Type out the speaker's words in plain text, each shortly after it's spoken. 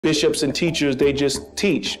Bishops and teachers, they just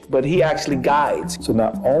teach, but he actually guides. So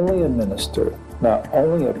not only a minister, not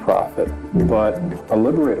only a prophet, but a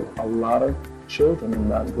liberator. A lot of children are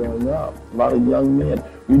not growing up. A lot of young men.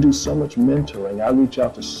 We do so much mentoring. I reach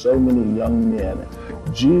out to so many young men.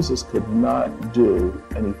 Jesus could not do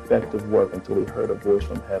an effective work until he heard a voice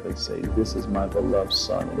from heaven say, "This is my beloved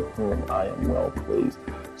son in whom I am well pleased."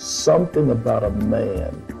 Something about a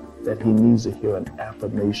man that he needs to hear an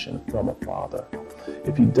affirmation from a father.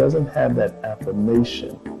 If he doesn't have that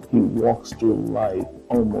affirmation, he walks through life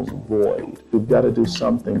almost void. We've got to do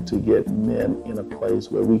something to get men in a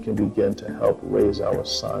place where we can begin to help raise our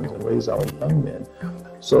sons and raise our young men.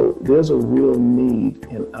 So there's a real need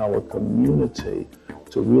in our community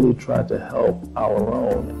to really try to help our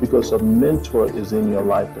own, because a mentor is in your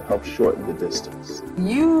life to help shorten the distance.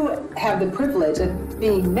 You have the privilege of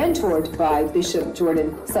being mentored by Bishop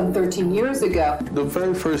Jordan some 13 years ago. The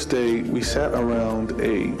very first day, we sat around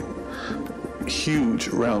a huge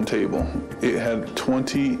round table. It had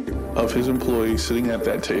 20 of his employees sitting at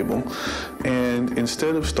that table, and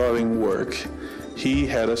instead of starting work, he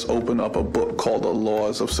had us open up a book called The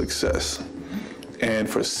Laws of Success. And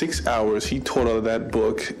for 6 hours, he taught out of that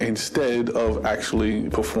book instead of actually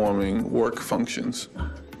performing work functions.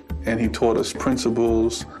 And he taught us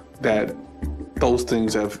principles that those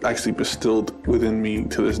things have actually bestilled within me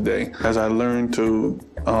to this day. As I learned to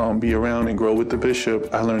be around and grow with the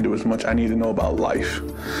bishop, I learned there was much I need to know about life.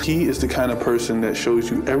 He is the kind of person that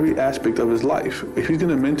shows you every aspect of his life. If he's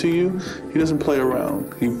gonna mentor you, he doesn't play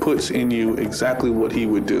around. He puts in you exactly what he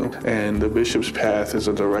would do. And the bishop's path is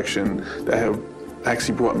a direction that have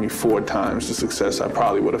actually brought me 4 times the success I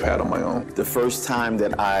probably would have had on my own. The first time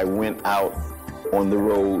that I went out on the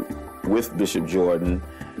road with Bishop Jordan,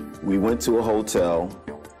 we went to a hotel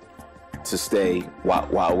to stay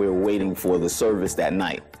while we were waiting for the service that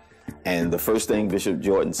night. And the first thing Bishop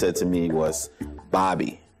Jordan said to me was,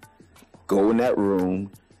 "Bobby, go in that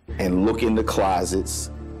room and look in the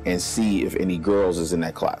closets and see if any girls is in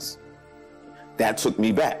that closet." That took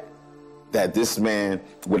me back, that this man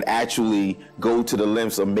would actually go to the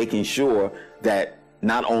lengths of making sure that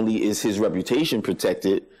not only is his reputation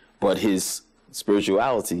protected, but his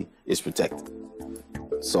spirituality is protected.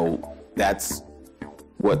 So that's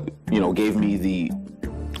what, gave me the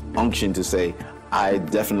unction to say, I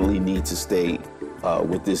definitely need to stay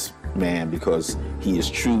with this man, because he is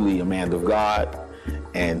truly a man of God,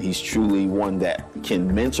 and he's truly one that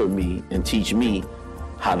can mentor me and teach me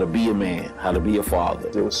how to be a man, how to be a father.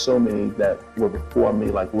 There were so many that were before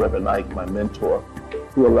me, like Reverend Ike, my mentor,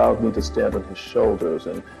 who allowed me to stand on his shoulders,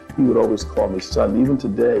 and he would always call me son. Even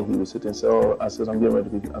today, he would sit there and say, "Oh," I said, "I'm getting ready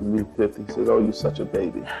to be 50. He says, "Oh, you're such a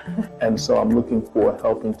baby." And so I'm looking for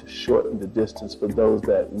helping to shorten the distance for those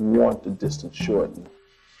that want the distance shortened.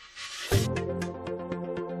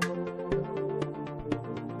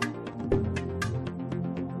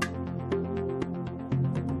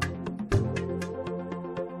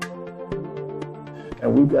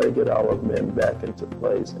 And we've got to get our men back into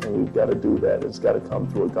place, and we've got to do that. It's got to come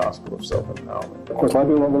through a gospel of self-empowerment. Of course, a lot of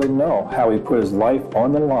people don't really know how he put his life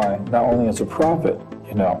on the line, not only as a prophet,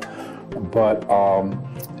 but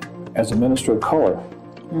as a minister of color,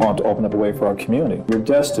 wanted to open up a way for our community. Your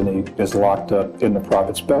destiny is locked up in the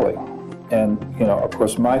prophet's belly. And, of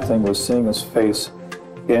course, my thing was seeing his face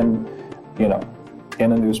in a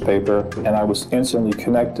newspaper, and I was instantly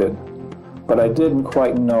connected. But I didn't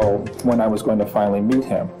quite know when I was going to finally meet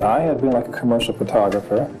him. I had been like a commercial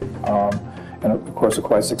photographer, and of course a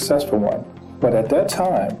quite successful one. But at that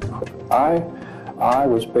time, I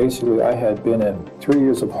had been in 3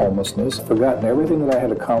 years of homelessness, forgotten everything that I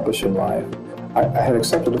had accomplished in life. I had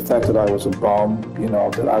accepted the fact that I was a bum,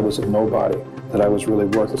 that I was a nobody, that I was really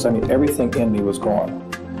worthless. I mean, everything in me was gone.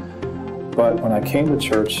 But when I came to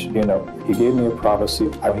church, he gave me a prophecy.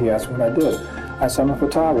 He asked me what I did. I said, "I'm a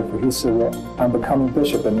photographer." He said, "Well, I'm becoming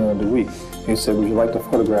bishop at the end of the week." He said, "Would you like to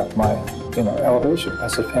photograph my, elevation?" I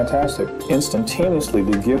said, "Fantastic." Instantaneously,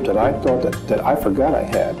 the gift that I thought that I forgot I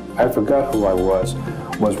had, I forgot who I was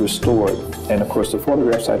restored. And of course, the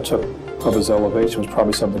photographs I took of his elevation was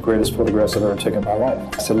probably some of the greatest photographs I've ever taken in my life.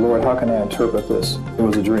 I said, "Lord, how can I interpret this?" It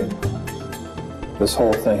was a dream. This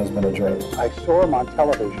whole thing has been a dream. I saw him on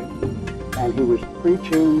television, and he was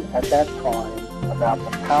preaching at that time about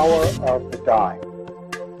the power of the dying.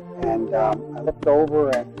 And I looked over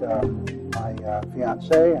at my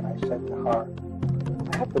fiancée, and I said to her,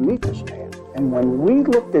 "I have to meet this man." And when we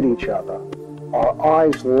looked at each other, our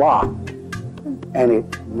eyes locked, and it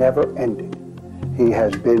never ended. He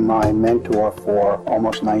has been my mentor for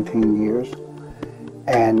almost 19 years.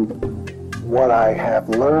 And what I have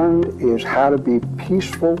learned is how to be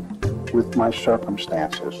peaceful with my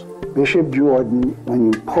circumstances. Bishop Jordan,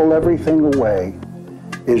 when you pull everything away,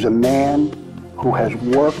 is a man who has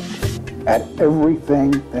worked at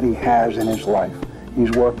everything that he has in his life.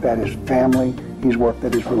 He's worked at his family, he's worked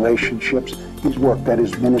at his relationships, he's worked at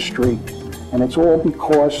his ministry, and it's all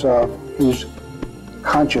because of his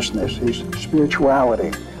consciousness, his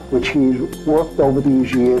spirituality, which he's worked over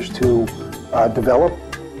these years to develop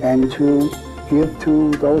and to give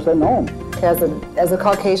to those that know him. As a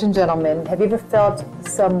Caucasian gentleman, have you ever felt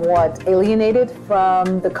somewhat alienated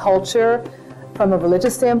from the culture from a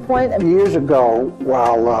religious standpoint? Years ago,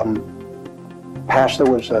 while Pastor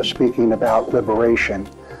was speaking about liberation,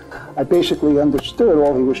 I basically understood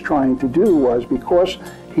all he was trying to do was, because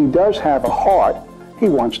he does have a heart, he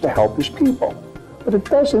wants to help his people. But it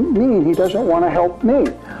doesn't mean he doesn't want to help me.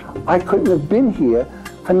 I couldn't have been here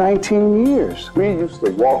for 19 years. We used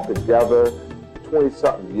to walk together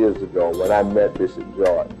 20-something years ago when I met Bishop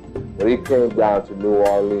Jordan. When he came down to New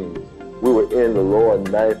Orleans, we were in the lower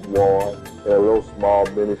 9th Ward in a little small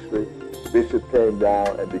ministry. Bishop came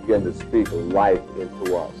down and began to speak life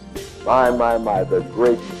into us. My, the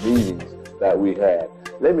great meetings that we had.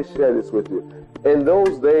 Let me share this with you. In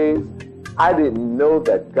those days, I didn't know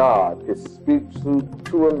that God could speak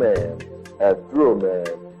to a man and through a man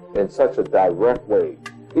in such a direct way.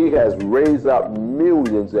 He has raised up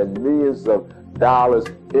millions and millions of dollars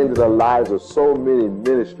into the lives of so many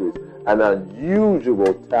ministries, an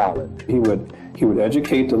unusual talent. He would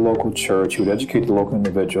educate the local church, he would educate the local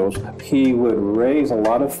individuals. He would raise a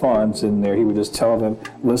lot of funds in there. He would just tell them,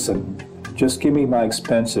 listen, just give me my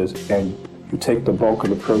expenses and you take the bulk of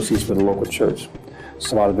the proceeds for the local church.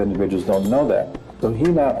 So a lot of individuals don't know that. So he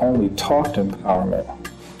not only talked empowerment,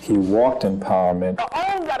 he walked empowerment.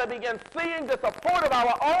 Our own got to begin seeing the support of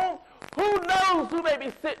our own. Who knows who may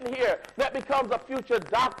be sitting here that becomes a future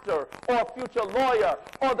doctor or a future lawyer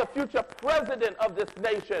or the future president of this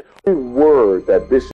nation. Every word that Bishop